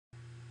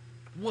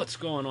What's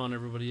going on,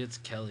 everybody? It's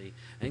Kelly.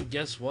 And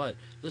guess what?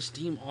 The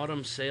Steam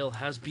Autumn Sale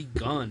has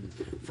begun.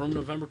 From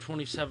November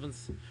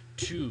 27th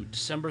to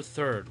December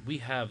 3rd, we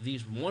have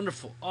these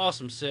wonderful,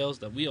 awesome sales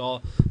that we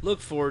all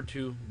look forward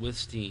to with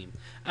Steam.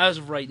 As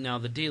of right now,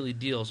 the daily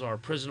deals are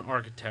Prison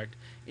Architect,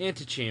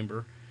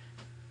 Antichamber,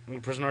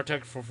 Prison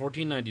Architect for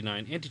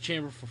 $14.99,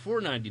 Antichamber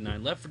for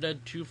 $4.99, Left 4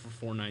 Dead 2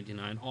 for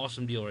 $4.99,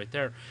 awesome deal right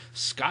there.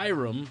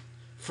 Skyrim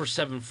for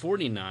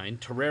 $7.49,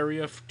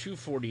 Terraria for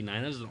 $2.49.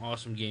 That's an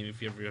awesome game.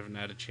 If you ever haven't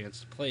had a chance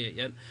to play it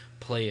yet,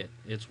 play it.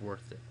 It's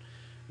worth it.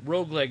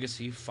 Rogue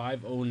Legacy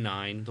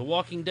 $5.09, The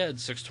Walking Dead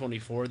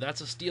 $6.24. That's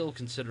a steal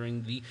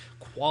considering the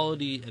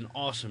quality and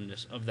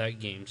awesomeness of that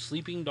game.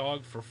 Sleeping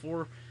Dog for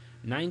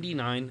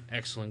 $4.99,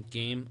 excellent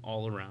game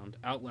all around.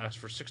 Outlast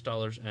for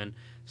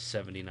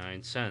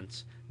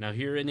 $6.79. Now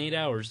here in 8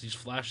 hours, these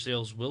flash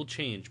sales will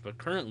change, but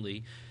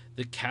currently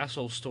the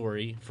Castle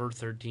Story for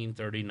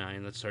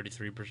 $13.39, that's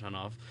 33%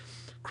 off.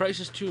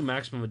 Crisis 2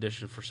 Maximum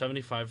Edition for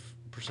 75%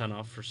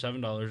 off for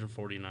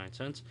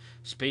 $7.49.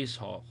 Space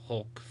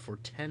Hulk for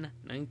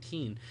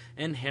 $10.19,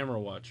 and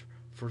Hammerwatch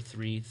for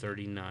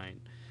 $3.39.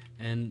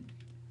 And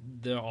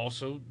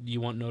also,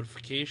 you want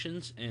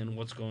notifications and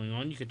what's going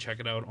on, you can check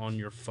it out on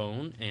your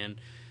phone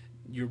and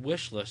your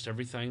wish list.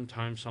 Every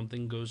time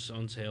something goes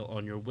on sale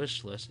on your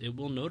wish list, it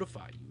will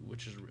notify you,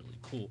 which is really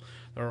cool.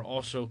 There are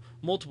also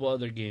multiple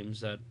other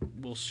games that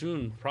will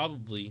soon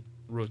probably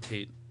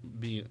rotate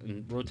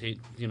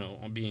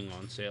on being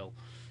on sale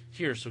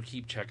here, so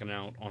keep checking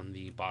out on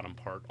the bottom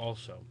part.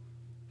 Also,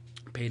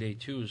 Payday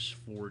 2 is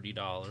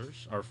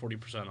 $40 or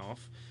 40%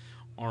 off.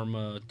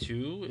 Arma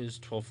 2 is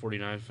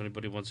 $12.49 if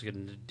anybody wants to get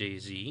into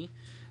DayZ.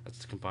 That's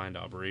the combined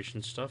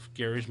operation stuff.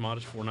 Gary's Mod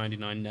is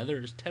 $4.99. Nether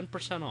is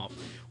 10% off,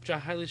 which I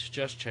highly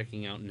suggest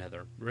checking out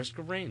Nether. Risk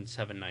of Rain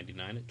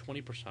 $7.99 at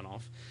 20%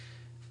 off.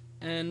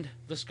 And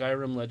the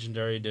Skyrim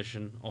Legendary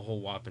Edition, a whole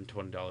whopping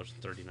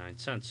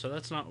 $20.39. So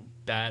that's not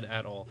bad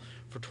at all.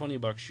 For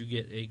 $20, you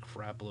get a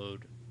crap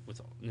load with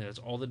it's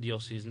all the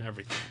DLCs and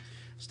everything.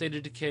 State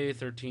of Decay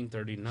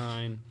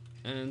 $13.39,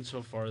 and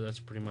so far that's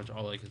pretty much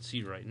all I can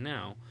see right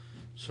now.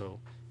 So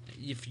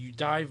if you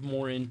dive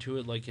more into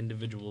it, like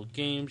individual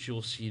games,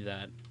 you'll see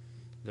that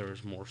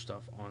there's more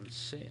stuff on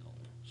sale.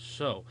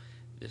 So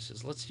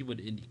let's see what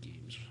indie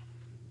games.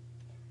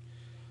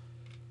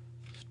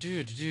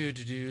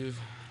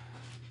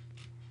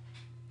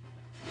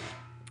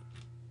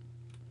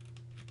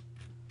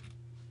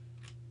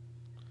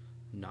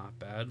 Not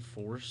bad.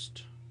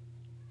 Forced.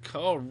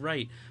 Oh,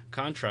 right.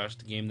 Contrast,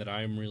 the game that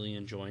I'm really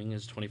enjoying,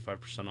 is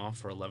 25% off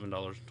for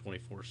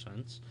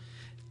 $11.24.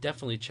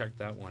 Definitely check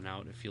that one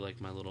out if you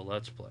like my little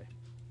Let's Play.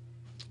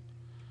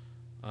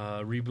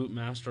 Reboot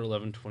Master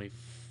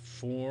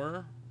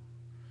 $11.24.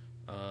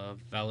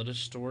 Validus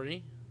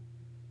Story,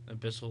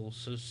 Abyssal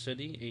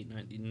City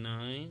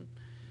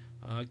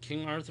 $8.99.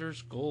 King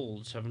Arthur's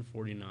Gold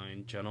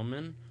 $7.49.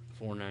 Gentleman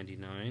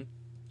 $4.99.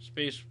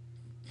 Space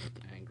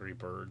Angry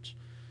Birds.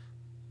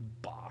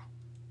 Bah.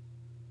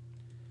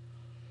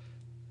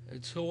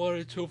 And so on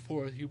and so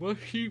forth. You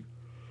must keep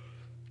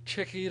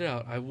checking it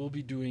out. I will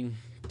be doing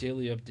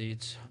daily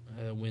updates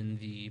when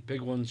the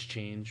big ones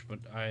change, but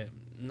I'm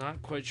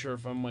not quite sure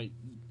if I'm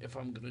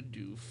gonna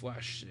do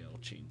flash sale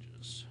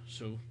changes.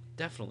 So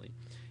definitely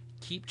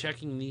keep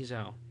checking these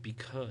out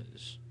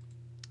because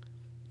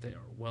they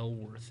are well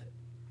worth it.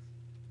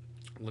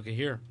 Look at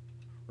here,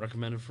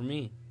 recommended for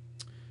me,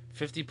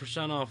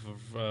 50% off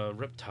of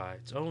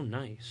Riptides. Oh,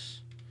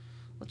 nice.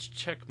 Let's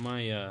check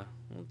my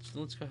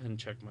let's go ahead and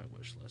check my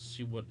wish list.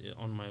 See what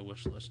on my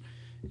wish list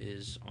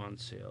is on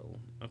sale.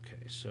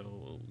 Okay,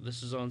 so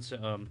this is on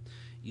sale.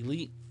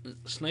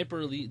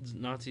 Sniper Elite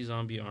Nazi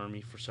Zombie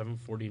Army for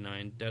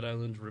 $7.49. Dead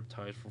Island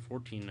Riptide for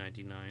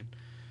 $14.99.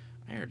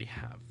 I already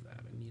have that.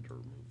 I need to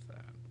remove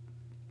that.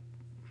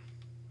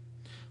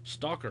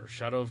 Stalker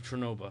Shadow of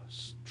Chernobyl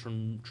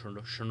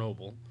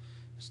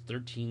is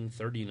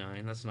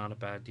 $13.39. That's not a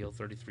bad deal.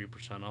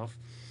 33% off.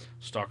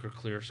 Stalker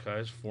Clear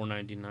Skies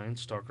 $4.99.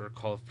 Stalker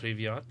Call of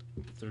Privyat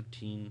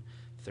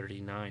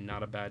 $13.39.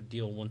 Not a bad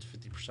deal. One's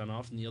 50%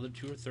 off, and the other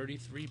two are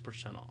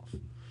 33% off.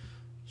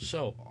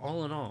 So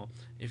all in all,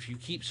 if you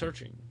keep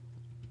searching,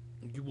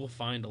 you will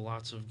find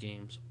lots of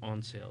games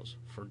on sales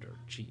for dirt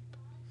cheap.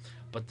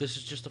 But this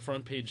is just the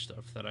front page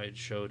stuff that I had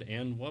showed,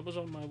 and what was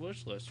on my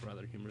wish list,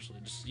 rather humorously,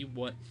 to see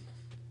what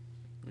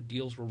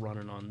deals were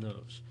running on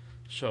those.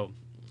 So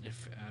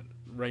if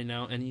right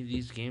now any of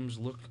these games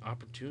look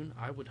opportune,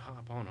 I would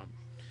hop on them.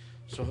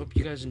 So I hope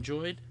you guys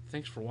enjoyed.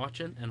 Thanks for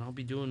watching, and I'll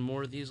be doing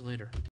more of these later.